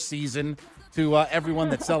Ritter season to everyone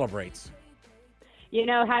that celebrates.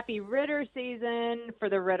 Happy Ritter season for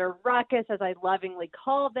the Ritter Ruckus, as I lovingly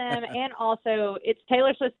call them. And also, it's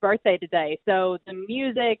Taylor Swift's birthday today. So the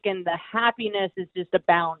music and the happiness is just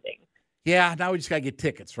abounding. Yeah, now we just got to get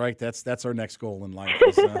tickets, right? That's our next goal in life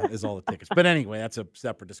is all the tickets. But anyway, that's a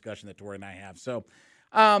separate discussion that Tori and I have. So,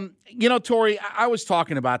 Tori, I was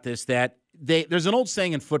talking about this, that there's an old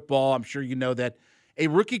saying in football, I'm sure you know, that a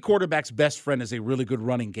rookie quarterback's best friend is a really good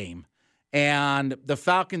running game. And the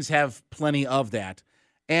Falcons have plenty of that.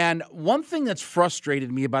 And one thing that's frustrated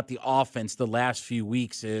me about the offense the last few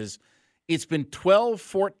weeks is it's been 12,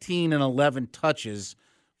 14, and 11 touches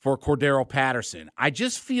for Cordero Patterson. I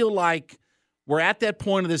just feel like we're at that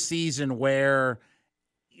point of the season where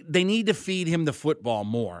they need to feed him the football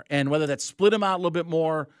more. And whether that's split him out a little bit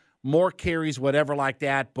more carries, whatever like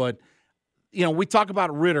that. But, we talk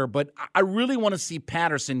about Ritter, but I really want to see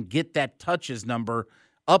Patterson get that touches number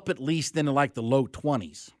up at least into like the low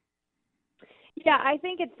 20s. Yeah, I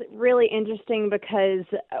think it's really interesting because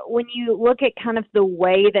when you look at kind of the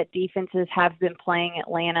way that defenses have been playing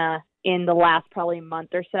Atlanta in the last probably month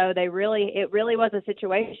or so, it really was a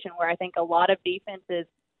situation where I think a lot of defenses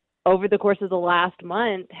over the course of the last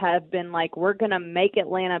month have been like, we're going to make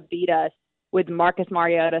Atlanta beat us with Marcus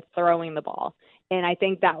Mariota throwing the ball. And I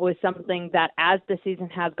think that was something that as the season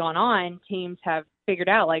has gone on, teams have figured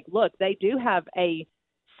out, like, look, they do have a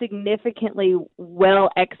significantly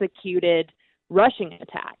well-executed rushing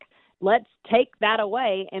attack. Let's take that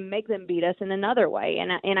away and make them beat us in another way.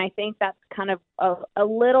 And I think that's kind of a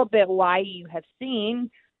little bit why you have seen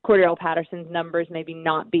Cordero Patterson's numbers maybe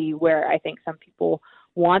not be where I think some people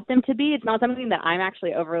want them to be. It's not something that I'm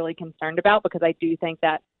actually overly concerned about because I do think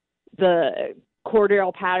that the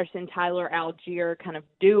Cordero Patterson, Tyler Algier kind of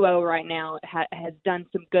duo right now has done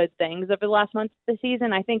some good things over the last month of the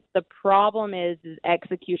season. I think the problem is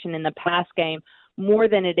execution in the pass game more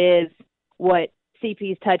than it is what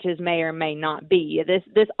CP's touches may or may not be.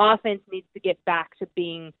 This offense needs to get back to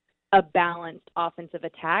being a balanced offensive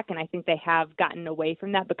attack, and I think they have gotten away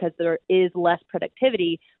from that because there is less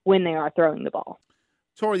productivity when they are throwing the ball.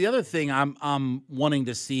 Tori, the other thing I'm wanting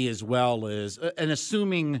to see as well is, and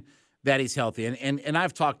assuming that he's healthy, and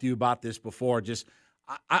I've talked to you about this before, just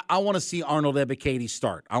I want to see Arnold Ebiketie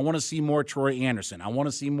start. I want to see more Troy Anderson. I want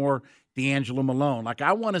to see more D'Angelo Malone. Like,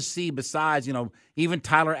 I want to see, besides, even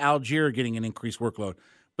Tyler Algier getting an increased workload,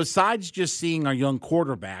 besides just seeing our young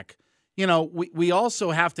quarterback, we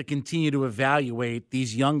also have to continue to evaluate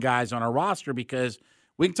these young guys on our roster because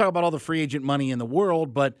we can talk about all the free agent money in the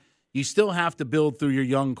world, but you still have to build through your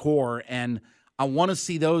young core, and I want to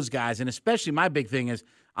see those guys. And especially my big thing is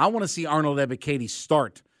I want to see Arnold Ebiketie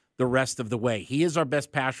start the rest of the way. He is our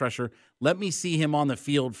best pass rusher. Let me see him on the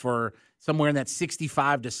field for somewhere in that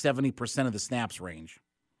 65 to 70% of the snaps range.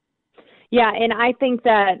 Yeah, and I think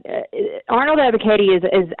that Arnold Ebiketie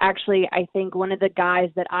is actually, I think, one of the guys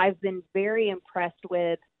that I've been very impressed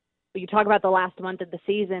with. You talk about the last month of the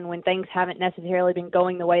season when things haven't necessarily been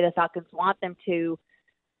going the way the Falcons want them to.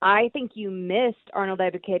 I think you missed Arnold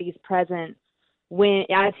Ebiketie's presence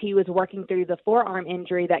as he was working through the forearm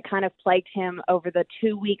injury that kind of plagued him over the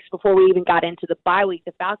 2 weeks before we even got into the bye week.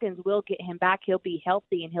 The Falcons will get him back. He'll be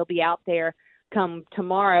healthy, and he'll be out there come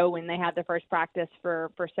tomorrow when they have the first practice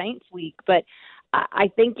for Saints week. But I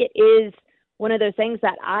think it is one of those things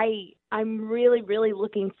that I'm really, really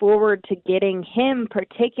looking forward to getting him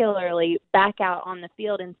particularly back out on the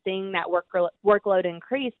field and seeing that workload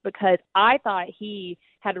increase because I thought he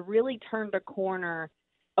had really turned a corner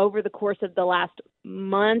over the course of the last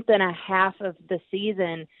month and a half of the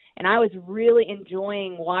season, and I was really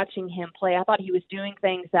enjoying watching him play. I thought he was doing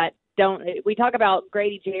things that we talk about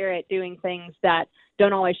Grady Jarrett doing things that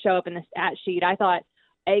don't always show up in the stat sheet. I thought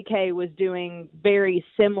AK was doing very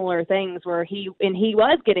similar things where he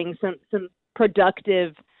was getting some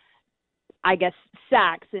productive, I guess,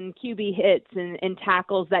 sacks and QB hits and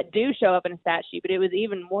tackles that do show up in a stat sheet, but it was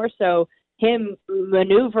even more so him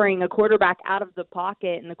maneuvering a quarterback out of the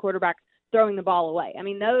pocket and the quarterback throwing the ball away. I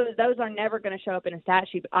mean, those are never going to show up in a stat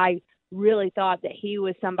sheet, but I really thought that he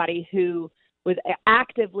was somebody who was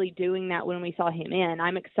actively doing that when we saw him in.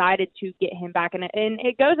 I'm excited to get him back. And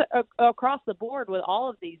it goes across the board with all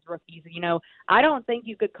of these rookies. I don't think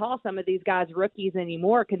you could call some of these guys rookies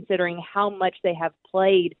anymore considering how much they have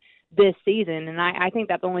played this season. And I think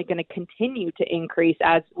that's only going to continue to increase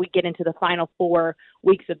as we get into the final 4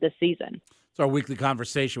 weeks of this season. It's our weekly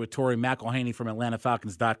conversation with Tori McElhaney from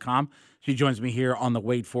AtlantaFalcons.com. She joins me here on the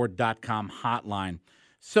WadeFord.com hotline.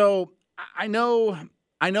 So I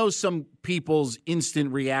know some people's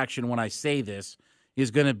instant reaction when I say this,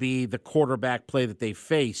 is going to be the quarterback play that they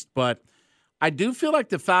faced. But I do feel like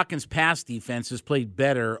the Falcons' pass defense has played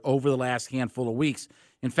better over the last handful of weeks.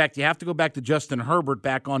 In fact, you have to go back to Justin Herbert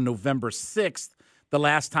back on November 6th, the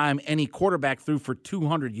last time any quarterback threw for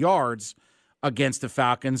 200 yards against the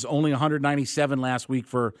Falcons, only 197 last week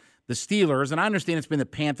for the Steelers. And I understand it's been the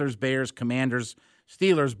Panthers, Bears, Commanders,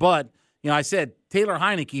 Steelers, but I said Taylor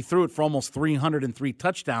Heineke threw it for almost 303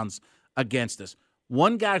 touchdowns against us.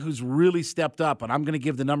 One guy who's really stepped up, and I'm going to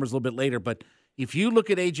give the numbers a little bit later, but if you look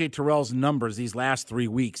at A.J. Terrell's numbers these last 3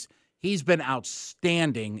 weeks, he's been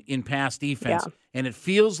outstanding in pass defense, and it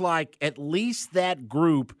feels like at least that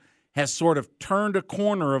group has sort of turned a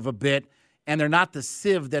corner of a bit, and they're not the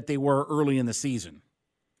sieve that they were early in the season.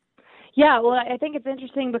 Yeah, well, I think it's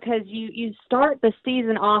interesting because you start the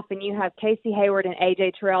season off and you have Casey Hayward and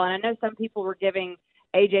A.J. Terrell, and I know some people were giving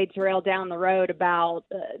A.J. Terrell down the road about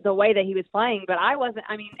the way that he was playing, but I wasn't.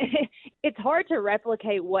 I mean, it's hard to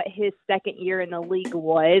replicate what his second year in the league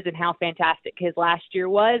was and how fantastic his last year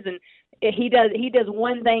was, and he does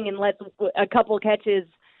one thing and lets a couple catches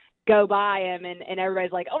go by him, and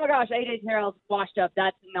everybody's like, oh my gosh, A.J. Terrell's washed up.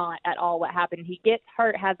 That's not at all what happened. He gets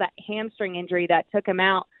hurt, has that hamstring injury that took him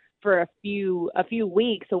out for a few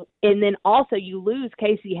weeks, and then also you lose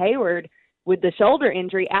Casey Hayward with the shoulder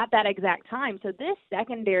injury at that exact time. So this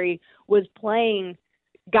secondary was playing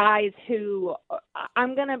guys who,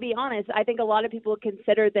 I'm going to be honest, I think a lot of people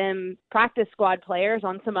consider them practice squad players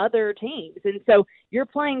on some other teams. And so you're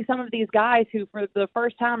playing some of these guys who for the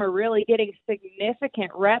first time are really getting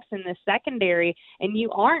significant reps in the secondary, and you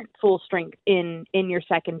aren't full strength in your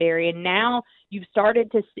secondary. And now you've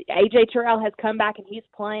started to see A.J. Terrell has come back, and he's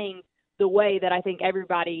playing the way that I think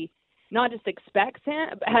everybody not just expects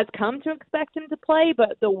him, has come to expect him to play,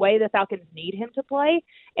 but the way the Falcons need him to play.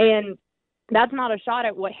 And that's not a shot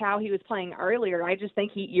at how he was playing earlier. I just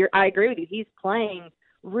think I agree with you. He's playing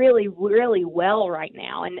really, really well right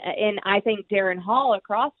now. And I think Darren Hall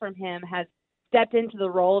across from him has stepped into the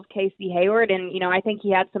role of Casey Hayward. And, I think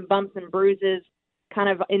he had some bumps and bruises kind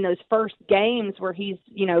of in those first games where he's,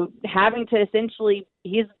 having to essentially,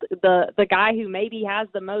 he's the guy who maybe has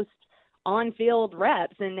the most on-field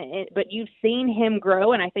reps, but you've seen him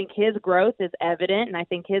grow, and I think his growth is evident, and I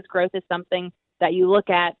think his growth is something that you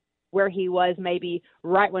look at where he was maybe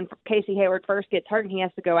right when Casey Hayward first gets hurt and he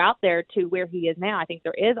has to go out there to where he is now. I think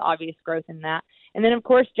there is obvious growth in that. And then, of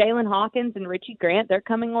course, Jalen Hawkins and Richie Grant, they're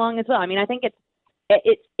coming along as well. I mean, I think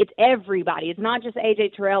it's everybody. It's not just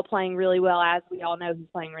A.J. Terrell playing really well, as we all know he's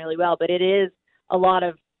playing really well, but it is a lot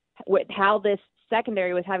of how this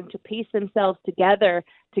secondary was having to piece themselves together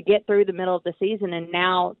to get through the middle of the season, and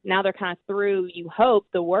now they're kind of through, you hope,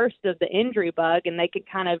 the worst of the injury bug, and they could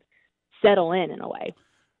kind of settle in a way.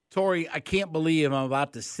 Tori, I can't believe I'm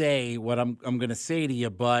about to say what I'm going to say to you,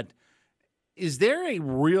 but is there a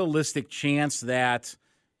realistic chance that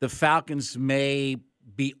the Falcons may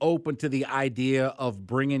be open to the idea of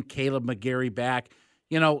bringing Kaleb McGary back?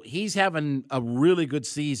 He's having a really good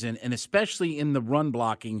season, and especially in the run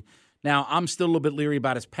blocking. Now, I'm still a little bit leery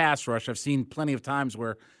about his pass rush. I've seen plenty of times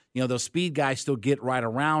where, those speed guys still get right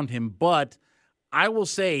around him. But I will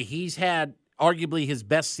say he's had arguably his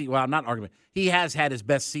best season. Well, not arguably. He has had his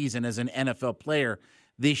best season as an NFL player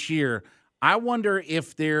this year. I wonder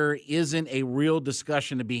if there isn't a real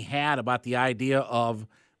discussion to be had about the idea of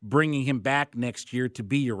bringing him back next year to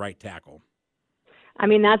be your right tackle. I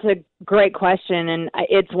mean, that's a great question, and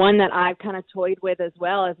it's one that I've kind of toyed with as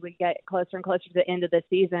well as we get closer and closer to the end of the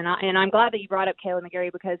season. And I'm glad that you brought up Kaleb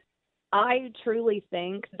McGary, because I truly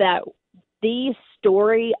think that the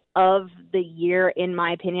story of the year, in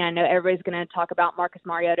my opinion, I know everybody's going to talk about Marcus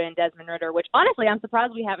Mariota and Desmond Ridder, which honestly I'm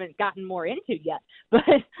surprised we haven't gotten more into yet, but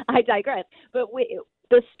I digress. But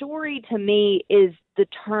the story to me is the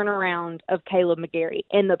turnaround of Kaleb McGary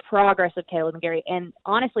and the progress of Kaleb McGary, and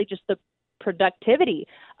honestly just the productivity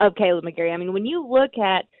of Kaleb McGary. I mean, when you look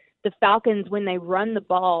at the Falcons when they run the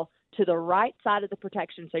ball to the right side of the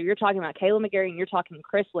protection, so you're talking about Kaleb McGary and you're talking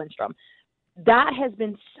Chris Lindstrom, that has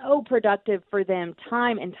been so productive for them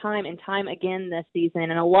time and time and time again this season.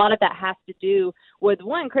 And a lot of that has to do with,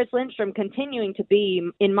 one, Chris Lindstrom continuing to be,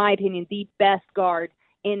 in my opinion, the best guard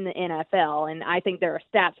in the NFL. And I think there are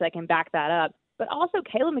stats that can back that up. But also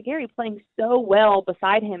Kaleb McGary playing so well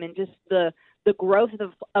beside him, and just the growth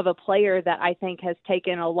of a player that I think has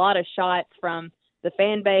taken a lot of shots from the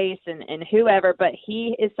fan base and whoever, but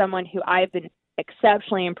he is someone who I've been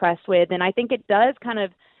exceptionally impressed with. And I think it does kind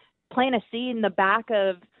of plant a seed in the back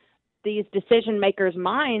of these decision makers'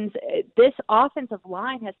 minds. This offensive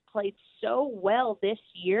line has played so well this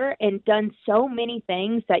year and done so many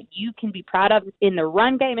things that you can be proud of in the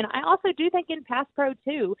run game. And I also do think in pass pro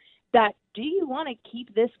too, that do you want to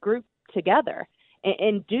keep this group together?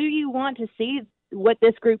 And do you want to see what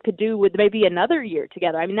this group could do with maybe another year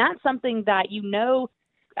together? I mean, that's something that you're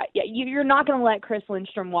not going to let Chris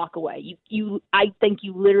Lindstrom walk away. I think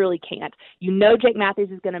you literally can't. You know Jake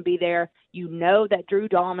Matthews is going to be there. You know that Drew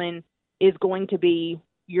Dahlman is going to be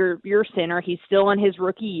your center. He's still on his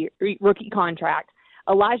rookie contract.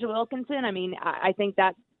 Elijah Wilkinson, I mean, I think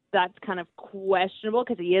that's kind of questionable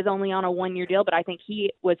because he is only on a 1-year deal, but I think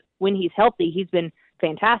when he's healthy, he's been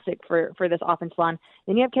fantastic for this offensive line.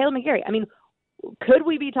 Then you have Caleb McGarry. I mean, could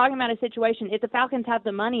we be talking about a situation, if the Falcons have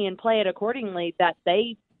the money and play it accordingly, that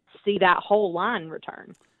they see that whole line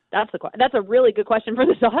return? That's a really good question for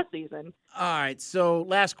this offseason. All right, so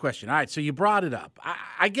last question. All right, so you brought it up.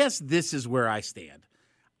 I guess this is where I stand.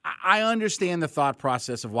 I understand the thought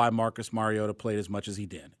process of why Marcus Mariota played as much as he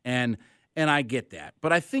did, and I get that.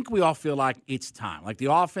 But I think we all feel like it's time. Like,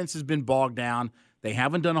 the offense has been bogged down. They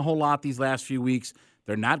haven't done a whole lot these last few weeks.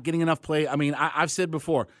 They're not getting enough play. I mean, I've said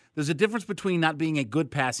before, there's a difference between not being a good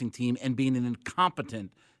passing team and being an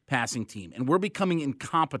incompetent passing team. And we're becoming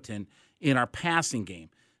incompetent in our passing game.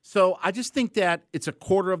 So I just think that it's a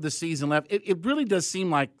quarter of the season left. It really does seem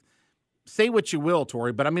like, say what you will,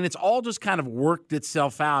 Tori, but I mean, it's all just kind of worked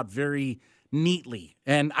itself out very neatly.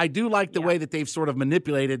 And I do like the way that they've sort of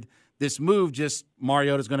manipulated this move, just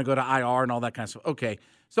Mariota's going to go to IR and all that kind of stuff. Okay.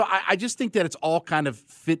 So I just think that it's all kind of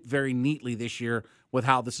fit very neatly this year with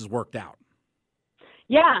how this has worked out.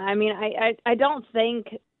 Yeah, I mean, I don't think,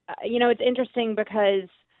 it's interesting because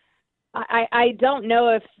I don't know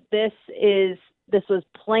if this was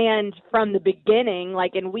planned from the beginning.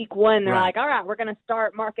 Like in week 1, they're like, all right, we're going to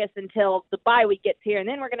start Marcus until the bye week gets here, and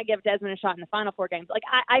then we're going to give Desmond a shot in the final 4 games. Like,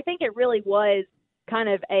 I think it really was kind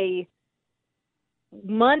of a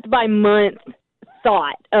month-by-month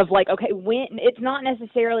thought of like, okay, when it's not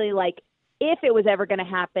necessarily like if it was ever going to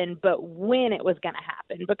happen, but when it was going to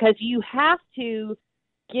happen, because you have to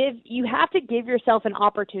give yourself an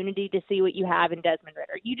opportunity to see what you have in Desmond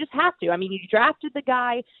Ridder. You just have to. I mean, you drafted the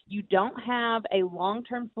guy. You don't have a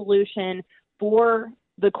long-term solution for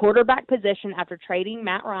the quarterback position after trading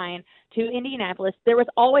Matt Ryan to Indianapolis. There was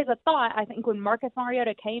always a thought, I think, when Marcus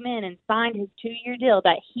Mariota came in and signed his 2-year deal,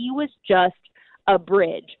 that he was just a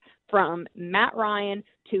bridge from Matt Ryan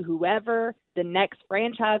to whoever the next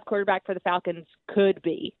franchise quarterback for the Falcons could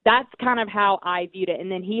be. That's kind of how I viewed it.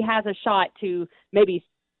 And then he has a shot to maybe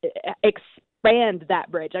expand that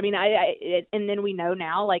bridge. I mean, and then we know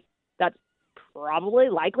now, like, that's probably,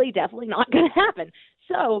 likely, definitely not going to happen.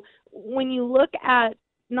 So when you look at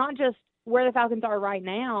not just where the Falcons are right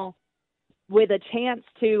now with a chance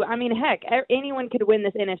to, I mean, heck, anyone could win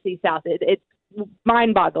this NFC South. It's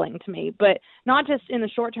mind-boggling to me, but not just in the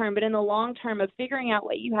short term, but in the long term of figuring out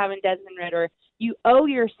what you have in Desmond Ridder. You owe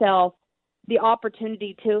yourself the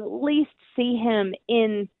opportunity to at least see him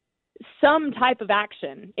in some type of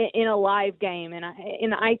action in a live game. And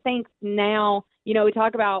I think now, we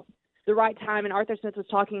talk about the right time, and Arthur Smith was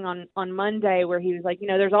talking on Monday where he was like,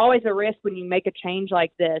 there's always a risk when you make a change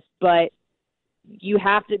like this, but you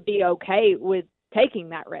have to be okay with taking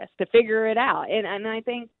that risk to figure it out. And I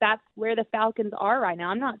think that's where the Falcons are right now.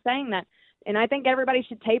 I'm not saying that. And I think everybody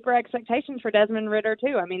should taper expectations for Desmond Ridder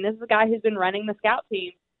too. I mean, this is a guy who's been running the scout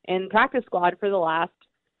team and practice squad for the last,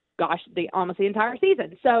 almost the entire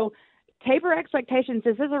season. So taper expectations.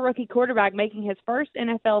 This is a rookie quarterback making his first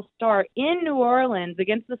NFL start in New Orleans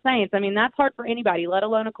against the Saints. I mean, that's hard for anybody, let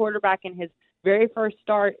alone a quarterback in his very first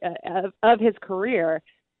start of his career.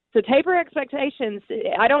 So taper expectations.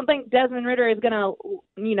 I don't think Desmond Ridder is going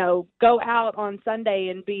to, go out on Sunday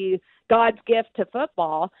and be God's gift to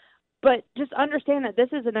football, but just understand that this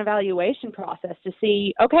is an evaluation process to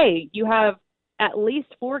see, okay, you have at least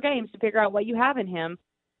 4 games to figure out what you have in him.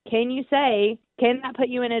 Can that put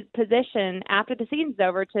you in a position after the season's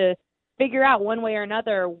over to figure out one way or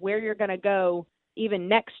another where you're going to go even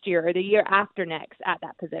next year or the year after next at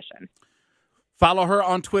that position? Follow her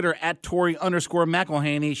on Twitter at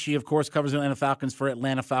Tori_McElhaney. She, of course, covers the Atlanta Falcons for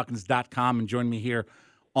AtlantaFalcons.com and join me here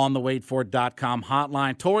on the WadeFord.com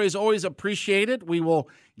hotline. Tori, is always appreciated. We will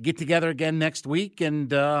get together again next week, and,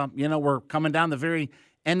 we're coming down the very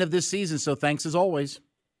end of this season, so thanks as always.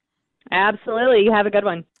 Absolutely. You have a good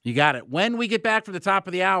one. You got it. When we get back from the top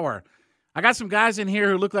of the hour, I got some guys in here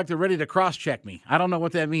who look like they're ready to cross-check me. I don't know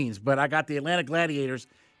what that means, but I got the Atlanta Gladiators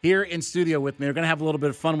here in studio with me. We're going to have a little bit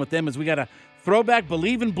of fun with them as we got a throwback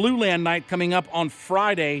Believe in Blue Land night coming up on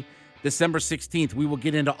Friday, December 16th. We will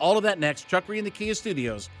get into all of that next. Chuck Reed in the Kia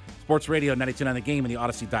Studios, Sports Radio 92.9 The Game and the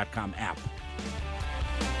Odyssey.com app.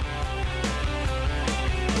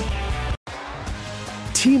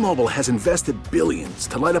 T-Mobile has invested billions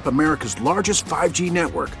to light up America's largest 5G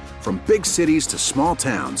network, from big cities to small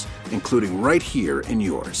towns, including right here in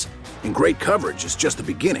yours. And great coverage is just the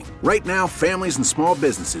beginning. Right now, families and small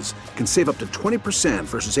businesses can save up to 20%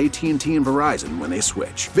 versus AT&T and Verizon when they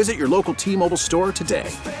switch. Visit your local T-Mobile store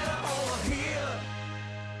today.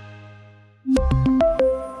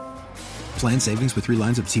 Plan savings with 3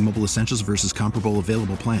 lines of T-Mobile Essentials versus comparable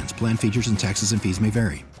available plans. Plan features and taxes and fees may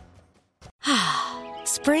vary.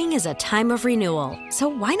 Spring is a time of renewal, so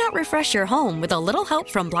why not refresh your home with a little help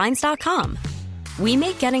from Blinds.com? We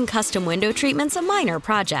make getting custom window treatments a minor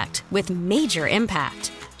project with major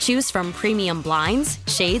impact. Choose from premium blinds,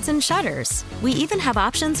 shades, and shutters. We even have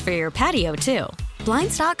options for your patio, too.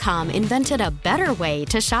 Blinds.com invented a better way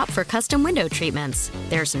to shop for custom window treatments.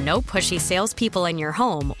 There's no pushy salespeople in your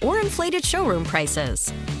home or inflated showroom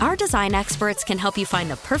prices. Our design experts can help you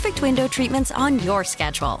find the perfect window treatments on your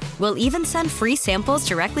schedule. We'll even send free samples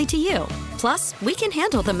directly to you. Plus, we can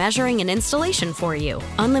handle the measuring and installation for you.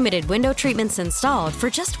 Unlimited window treatments installed for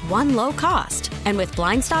just one low cost. And with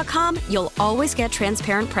Blinds.com, you'll always get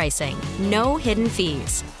transparent pricing. No hidden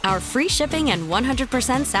fees. Our free shipping and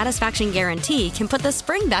 100% satisfaction guarantee can put the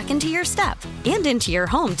spring back into your step and into your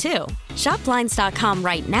home, too. Shop Blinds.com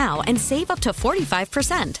right now and save up to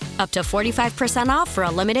 45%. Up to 45% off for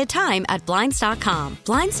a limited time at Blinds.com.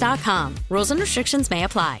 Blinds.com. Rules and restrictions may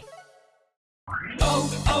apply.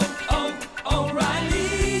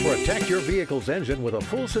 Protect your vehicle's engine with a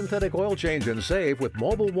full synthetic oil change and save with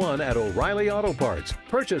Mobil 1 at O'Reilly Auto Parts.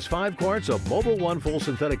 Purchase 5 quarts of Mobil 1 full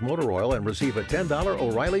synthetic motor oil and receive a $10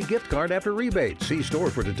 O'Reilly gift card after rebate. See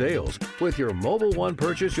store for details. With your Mobil 1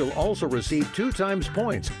 purchase, you'll also receive 2 times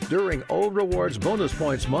points during O Rewards Bonus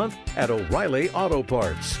Points Month at O'Reilly Auto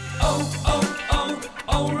Parts.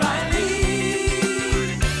 O'Reilly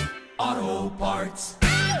Auto Parts.